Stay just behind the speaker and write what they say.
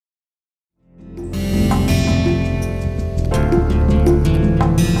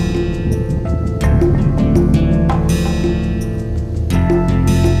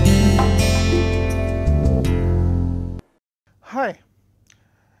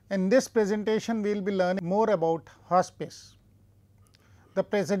In this presentation, we will be learning more about hospice. The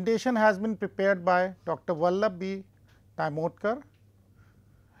presentation has been prepared by Dr. Vallabh B. Taimotkar.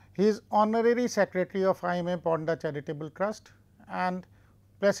 He is Honorary Secretary of IMA Ponda Charitable Trust and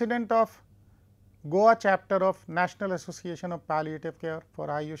President of Goa chapter of National Association of Palliative Care for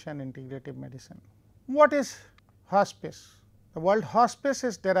Ayush and Integrative Medicine. What is hospice? The word hospice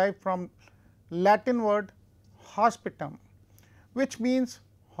is derived from Latin word hospitum, which means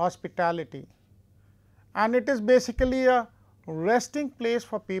hospitality, and it is basically a resting place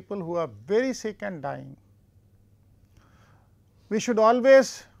for people who are very sick and dying. We should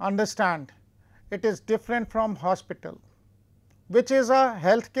always understand it is different from hospital, which is a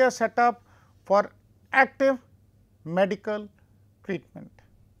healthcare setup for active medical treatment.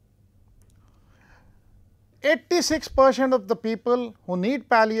 86% of the people who need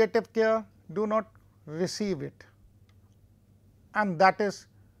palliative care do not receive it, and that is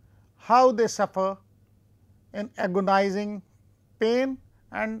how they suffer in agonizing pain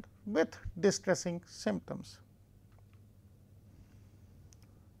and with distressing symptoms.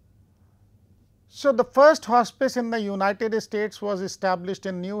 So, the first hospice in the United States was established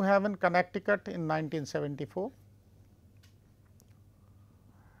in New Haven, Connecticut in 1974.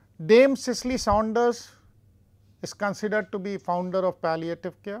 Dame Cicely Saunders is considered to be founder of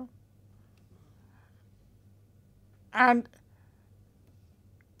palliative care, and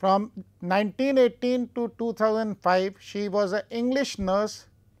from 1918 to 2005, she was an English nurse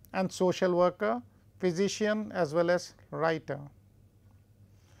and social worker, physician as well as writer.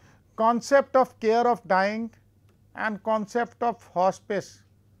 Concept of care of dying and concept of hospice.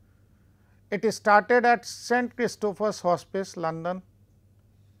 It started at St. Christopher's Hospice, London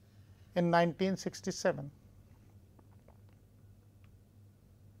in 1967.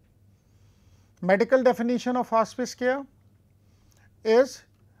 Medical definition of hospice care is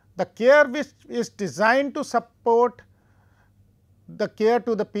the care which is designed to support the care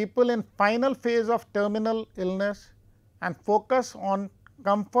to the people in final phase of terminal illness and focus on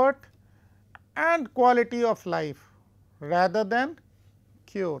comfort and quality of life rather than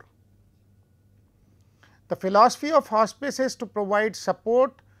cure. The philosophy of hospice is to provide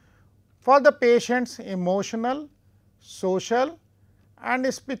support for the patient's emotional, social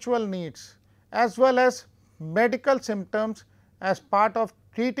and spiritual needs as well as medical symptoms as part of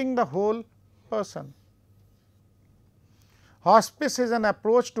treating the whole person. Hospice is an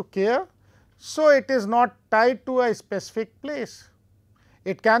approach to care, so it is not tied to a specific place.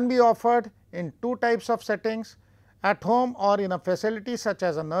 It can be offered in two types of settings, at home or in a facility such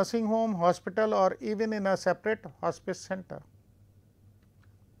as a nursing home, hospital or even in a separate hospice center.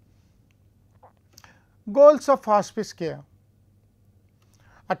 Goals of hospice care: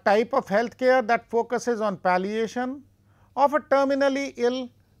 a type of health care that focuses on palliation of a terminally ill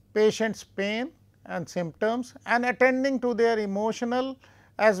patient's pain and symptoms and attending to their emotional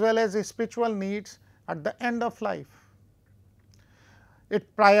as well as spiritual needs at the end of life.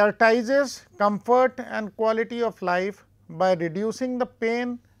 It prioritizes comfort and quality of life by reducing the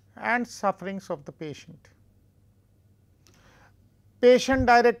pain and sufferings of the patient. Patient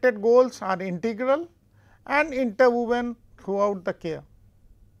directed goals are integral and interwoven throughout the care.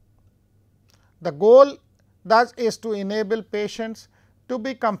 The goal thus is to enable patients to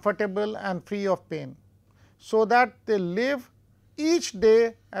be comfortable and free of pain, so that they live each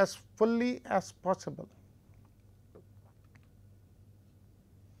day as fully as possible.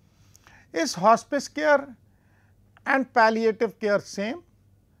 Is hospice care and palliative care same?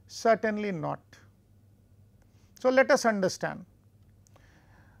 Certainly not. So, let us understand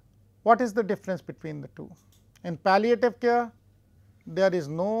what is the difference between the two. In palliative care, there is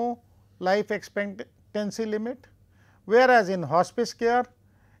no life expectancy limit, whereas in hospice care,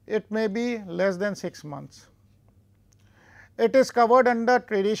 it may be less than 6 months. It is covered under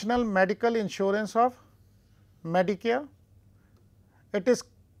traditional medical insurance of Medicare. It is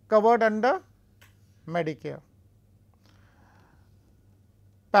covered under Medicare.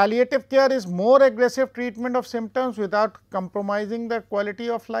 Palliative care is more aggressive treatment of symptoms without compromising the quality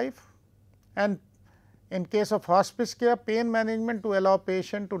of life, and in case of hospice care, pain management to allow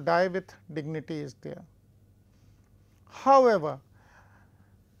patient to die with dignity is there. However,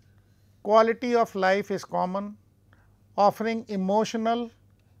 quality of life is common, offering emotional,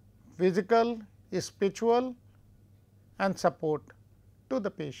 physical, spiritual and support to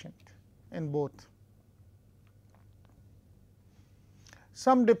the patient in both.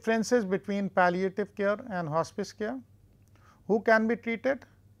 Some differences between palliative care and hospice care. Who can be treated?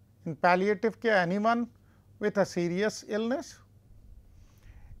 In palliative care, anyone with a serious illness.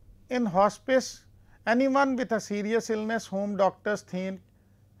 In hospice, anyone with a serious illness whom doctors think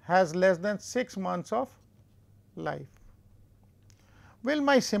has less than 6 months of life. Will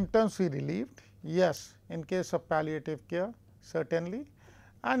my symptoms be relieved? Yes, in case of palliative care certainly,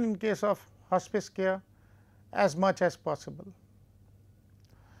 and in case of hospice care as much as possible.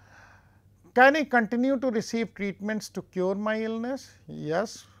 Can I continue to receive treatments to cure my illness?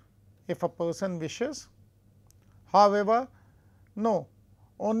 Yes, if a person wishes. However, no,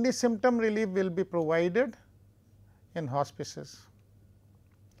 only symptom relief will be provided in hospices.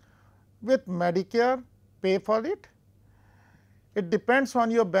 With Medicare pay for it? It depends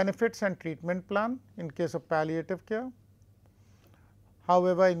on your benefits and treatment plan in case of palliative care.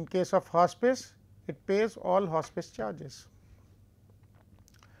 However, in case of hospice, it pays all hospice charges.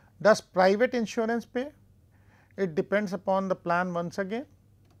 Does private insurance pay? It depends upon the plan once again,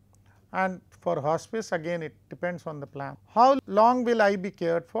 and for hospice again it depends on the plan. How long will I be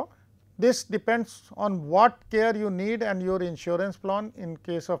cared for? This depends on what care you need and your insurance plan in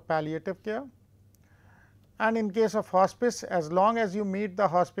case of palliative care, and in case of hospice, as long as you meet the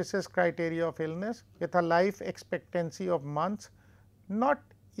hospice's criteria of illness with a life expectancy of months, not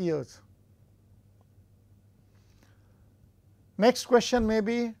years. Next question may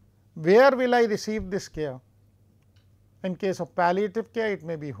be, where will I receive this care? In case of palliative care, it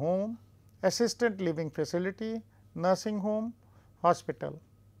may be home, assisted living facility, nursing home, hospital.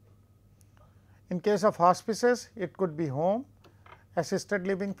 In case of hospices, it could be home, assisted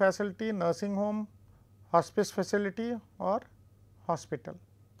living facility, nursing home, hospice facility or hospital.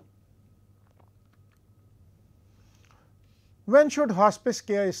 When should hospice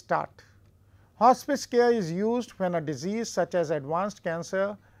care start? Hospice care is used when a disease such as advanced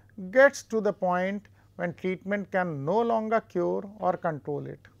cancer gets to the point when treatment can no longer cure or control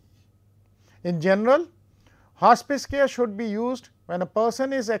it. In general, hospice care should be used when a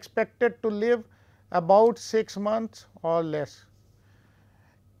person is expected to live about 6 months or less,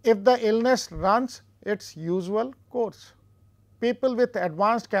 if the illness runs its usual course. People with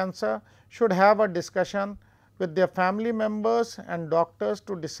advanced cancer should have a discussion with their family members and doctors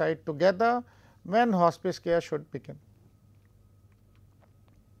to decide together when hospice care should begin.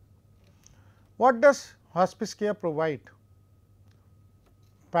 What does hospice care provide?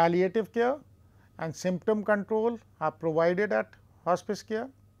 Palliative care and symptom control are provided at hospice care.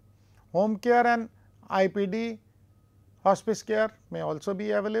 Home care and IPD hospice care may also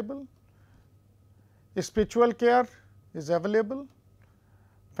be available. Spiritual care is available.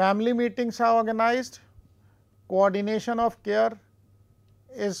 Family meetings are organized. Coordination of care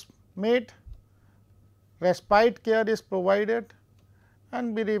is made. Respite care is provided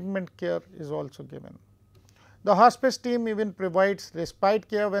and bereavement care is also given. The hospice team even provides respite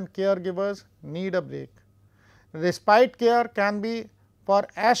care when caregivers need a break. Respite care can be for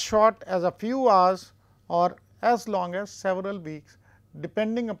as short as a few hours or as long as several weeks,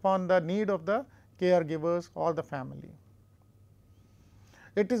 depending upon the need of the caregivers or the family.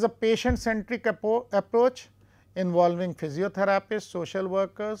 It is a patient-centric approach involving physiotherapists, social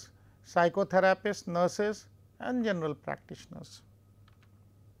workers, psychotherapists, nurses and general practitioners.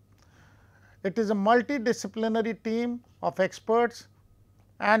 It is a multidisciplinary team of experts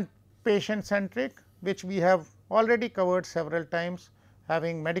and patient-centric, which we have already covered several times,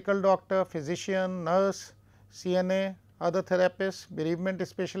 having medical doctor, physician, nurse, CNA, other therapists, bereavement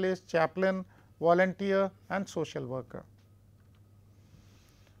specialist, chaplain, volunteer and social worker.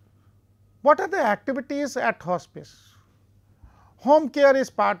 What are the activities at hospice? Home care is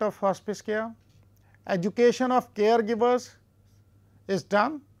part of hospice care. Education of caregivers is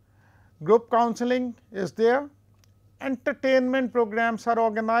done. Group counseling is there. Entertainment programs are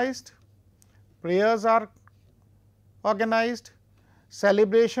organized. Prayers are organized.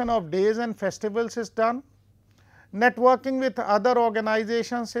 Celebration of days and festivals is done. Networking with other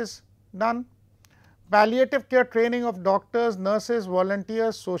organizations is done. Palliative care training of doctors, nurses,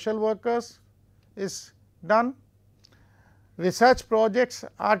 volunteers, social workers is done. Research projects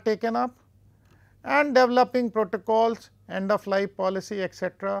are taken up and developing protocols, end of life policy,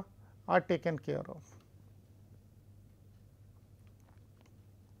 etc. are taken care of.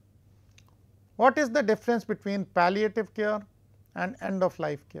 What is the difference between palliative care and end of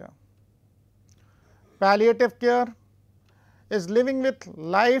life care? Palliative care is living with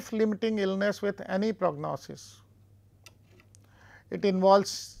life limiting illness with any prognosis. It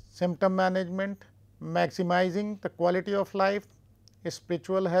involves symptom management, maximizing the quality of life,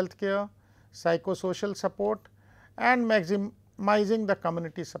 spiritual health care, psychosocial support and maximizing the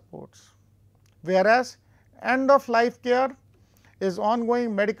community supports. Whereas, end of life care is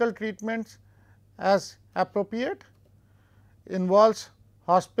ongoing medical treatments as appropriate, involves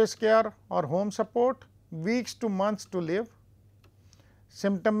hospice care or home support, weeks to months to live.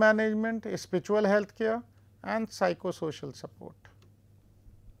 symptom management, spiritual health care and psychosocial support.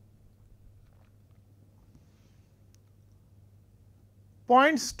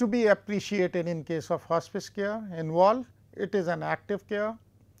 Points to be appreciated in case of hospice care involve: it is an active care,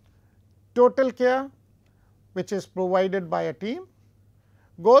 total care which is provided by a team.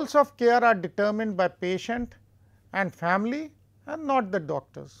 Goals of care are determined by patient and family and not the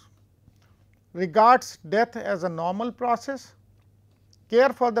doctors. Regards death as a normal process,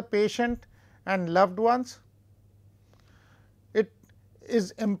 care for the patient and loved ones. It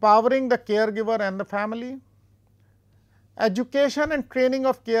is empowering the caregiver and the family. Education and training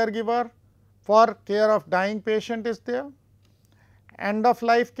of caregiver for care of dying patient is there. End of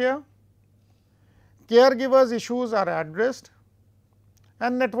life care. Caregivers issues are addressed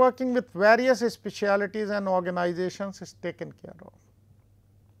and networking with various specialities and organizations is taken care of.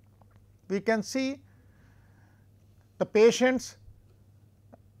 We can see the patients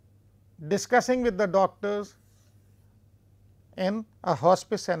discussing with the doctors in a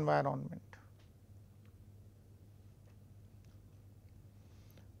hospice environment.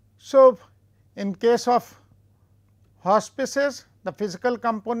 So, in case of hospices, the physical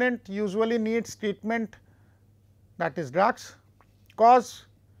component usually needs treatment, that is drugs, cause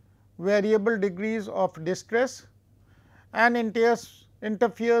variable degrees of distress and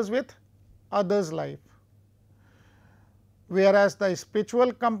interferes with others' life, whereas the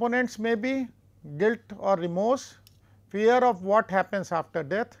spiritual components may be guilt or remorse, fear of what happens after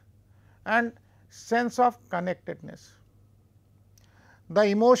death and sense of connectedness. The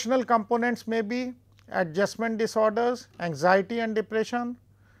emotional components may be adjustment disorders, anxiety and depression,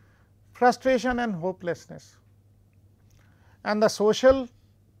 frustration and hopelessness. And the social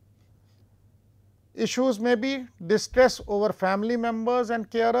issues may be distress over family members and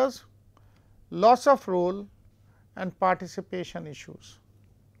carers, loss of role and participation issues.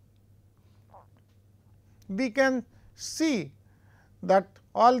 We can see that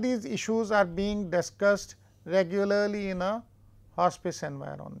all these issues are being discussed regularly in a hospice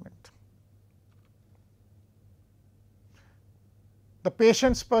environment. The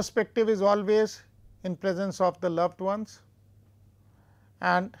patient's perspective is always in presence of the loved ones,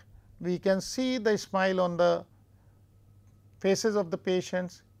 and we can see the smile on the faces of the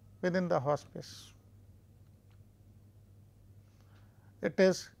patients within the hospice. It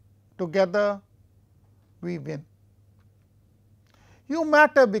is together we win. You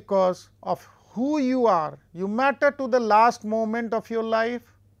matter because of who you are, you matter to the last moment of your life,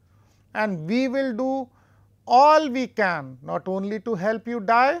 and we will do all we can not only to help you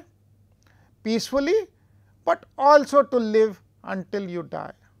die peacefully, but also to live until you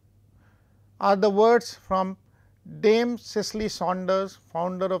die, are the words from Dame Cicely Saunders,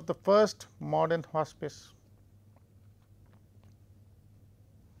 founder of the first modern hospice.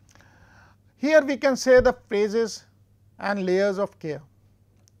 Here we can say the phases and layers of care.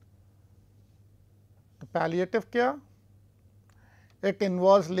 The palliative care, it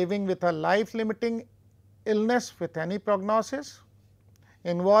involves living with a life-limiting illness with any prognosis,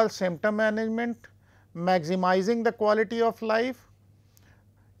 involves symptom management, maximizing the quality of life,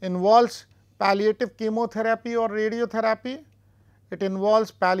 involves palliative chemotherapy or radiotherapy, it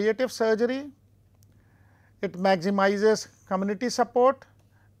involves palliative surgery, it maximizes community support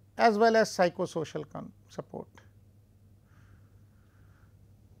as well as psychosocial support.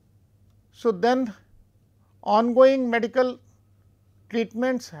 So, then ongoing medical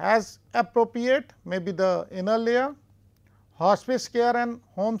treatments as appropriate may be the inner layer, hospice care and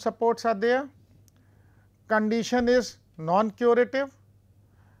home supports are there, condition is non-curative,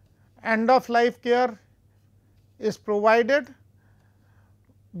 end of life care is provided,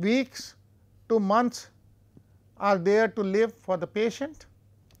 weeks to months are there to live for the patient,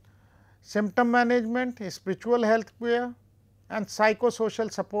 symptom management, spiritual health care and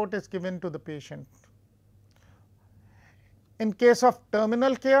psychosocial support is given to the patient. In case of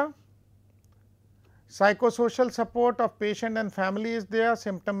terminal care, psychosocial support of patient and family is there,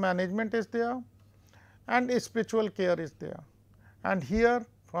 symptom management is there and spiritual care is there, and here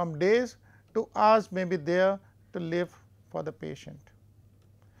from days to hours may be there to live for the patient,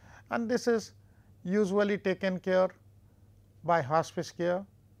 and this is usually taken care by hospice care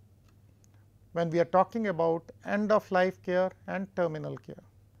when we are talking about end of life care and terminal care.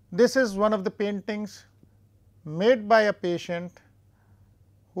 This is one of the paintings made by a patient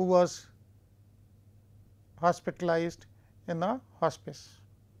who was hospitalized in a hospice.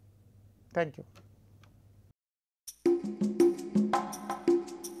 Thank you.